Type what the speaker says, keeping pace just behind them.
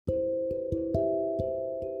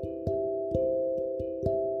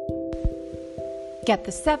Get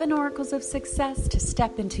the 7 Oracles of Success to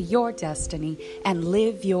step into your destiny and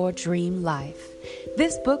live your dream life.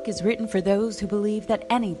 This book is written for those who believe that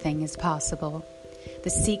anything is possible.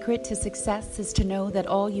 The secret to success is to know that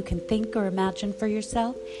all you can think or imagine for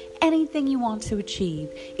yourself, anything you want to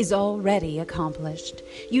achieve, is already accomplished.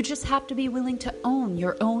 You just have to be willing to own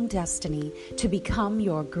your own destiny to become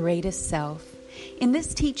your greatest self. In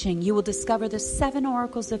this teaching, you will discover the 7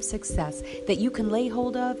 oracles of success that you can lay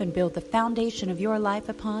hold of and build the foundation of your life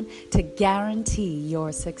upon to guarantee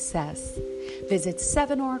your success. Visit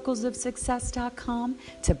 7oraclesofsuccess.com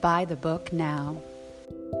to buy the book now.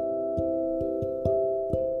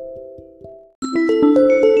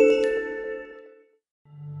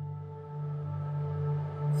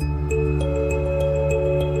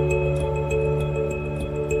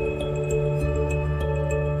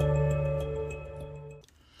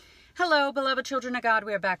 Hello, beloved children of God.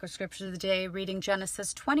 We are back with Scripture of the Day, reading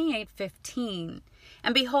Genesis 28:15.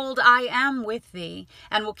 And behold, I am with thee,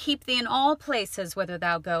 and will keep thee in all places whither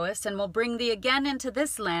thou goest, and will bring thee again into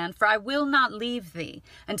this land, for I will not leave thee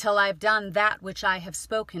until I have done that which I have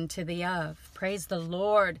spoken to thee of. Praise the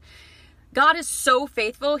Lord. God is so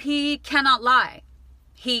faithful, he cannot lie.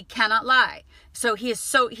 He cannot lie. So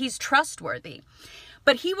he's trustworthy.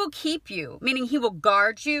 But he will keep you, meaning he will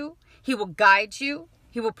guard you, he will guide you,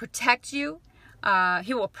 he will protect you.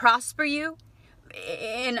 He will prosper you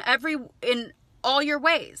in all your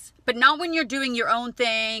ways, but not when you're doing your own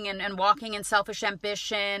thing and walking in selfish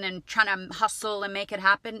ambition and trying to hustle and make it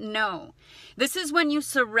happen. No, this is when you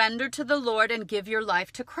surrender to the Lord and give your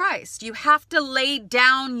life to Christ. You have to lay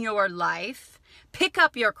down your life, pick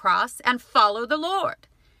up your cross, and follow the Lord.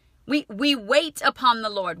 We wait upon the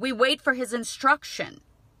Lord. We wait for his instruction.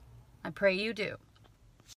 I pray you do.